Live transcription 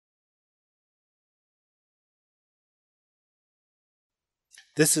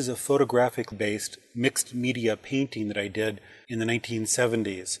This is a photographic-based mixed media painting that I did in the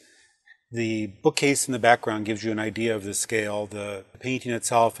 1970s. The bookcase in the background gives you an idea of the scale. The painting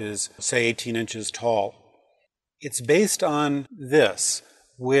itself is, say, 18 inches tall. It's based on this,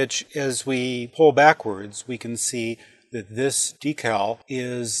 which as we pull backwards, we can see that this decal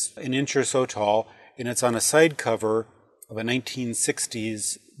is an inch or so tall, and it's on a side cover of a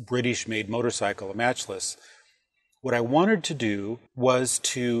 1960s British-made motorcycle, a Matchless. What I wanted to do was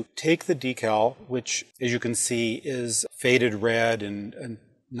to take the decal, which, as you can see, is faded red and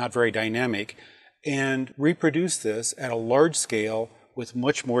not very dynamic, and reproduce this at a large scale with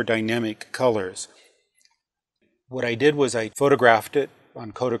much more dynamic colors. What I did was I photographed it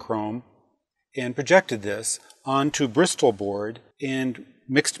on Kodachrome and projected this onto Bristol board and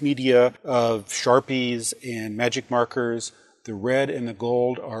mixed media of Sharpies and magic markers. The red and the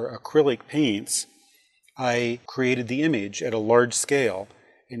gold are acrylic paints. I created the image at a large scale,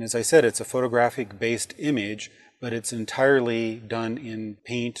 and as I said, it's a photographic-based image, but it's entirely done in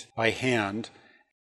paint by hand.